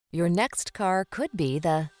Your next car could be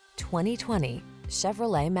the 2020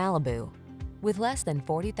 Chevrolet Malibu. With less than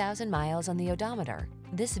 40,000 miles on the odometer,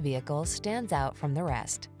 this vehicle stands out from the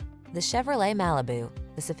rest. The Chevrolet Malibu,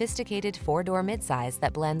 the sophisticated four-door midsize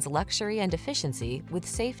that blends luxury and efficiency with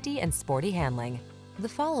safety and sporty handling. The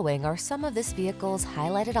following are some of this vehicle's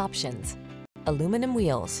highlighted options: aluminum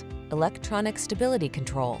wheels, electronic stability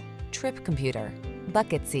control, trip computer,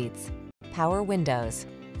 bucket seats, power windows,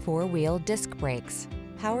 four-wheel disc brakes,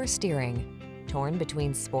 power steering. Torn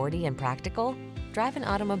between sporty and practical? Drive an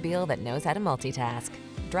automobile that knows how to multitask.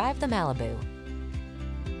 Drive the Malibu.